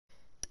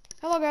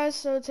Hello guys,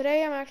 so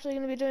today I'm actually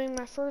going to be doing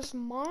my first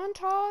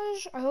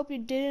montage. I hope you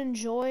did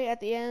enjoy. At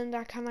the end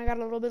I kind of got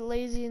a little bit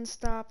lazy and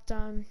stopped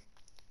slowing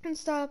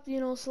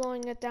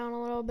it down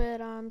a little bit.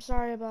 I'm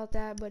sorry about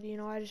that, but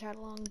I just had a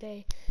long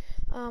day.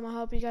 I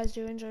hope you guys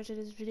do enjoy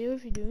today's video.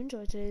 If you do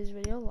enjoy today's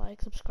video,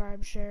 like,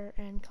 subscribe, share,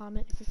 and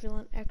comment if you're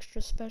feeling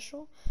extra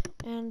special.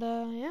 And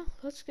yeah,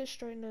 let's get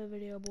straight into the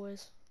video,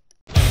 boys.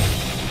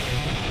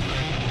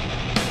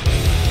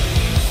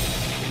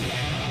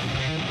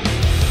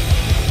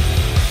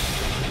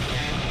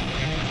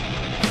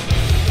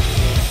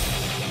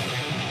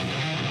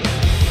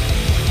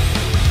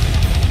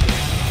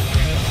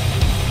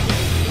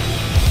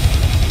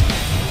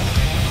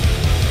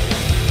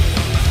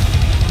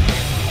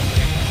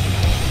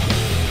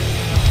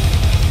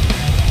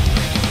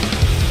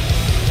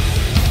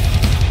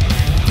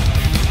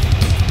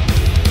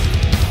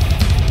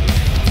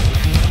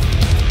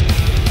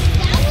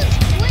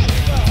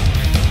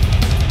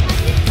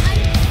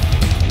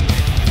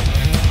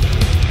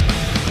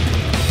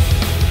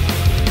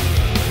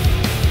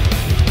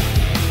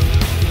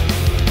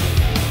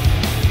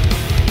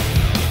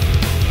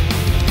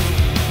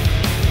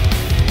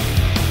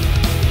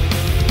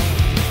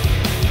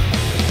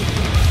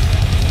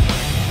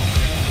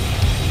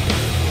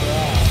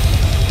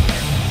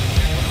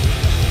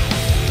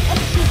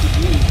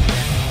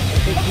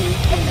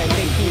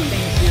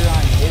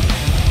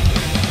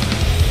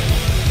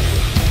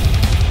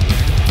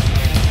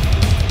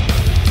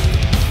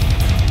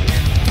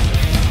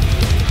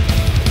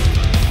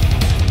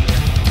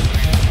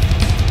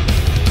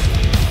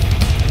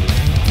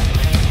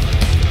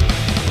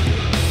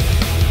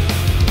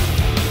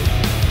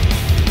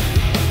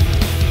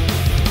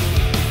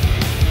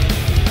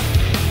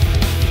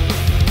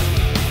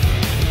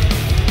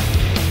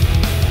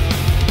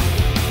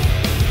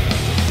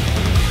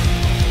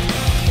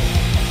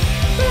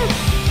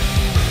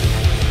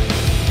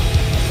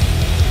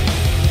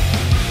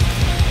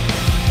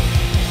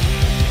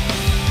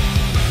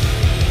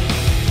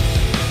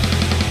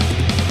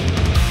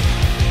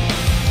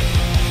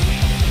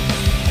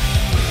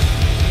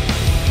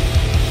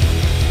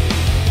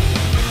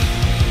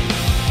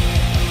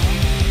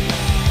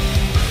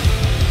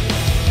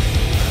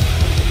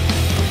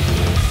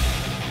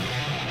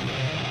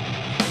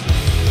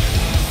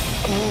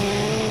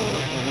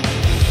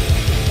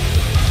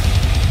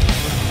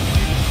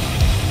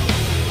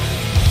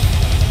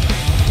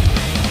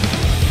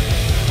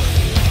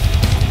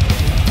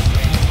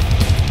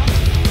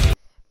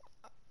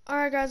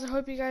 Alright guys, I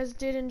hope you guys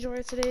did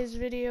enjoy today's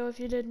video. If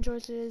you did enjoy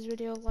today's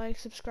video, like,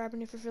 subscribe,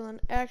 and if you're feeling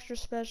extra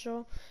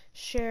special,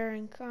 share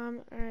and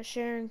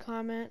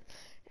comment.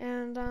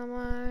 And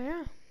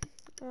yeah,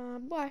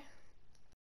 bye.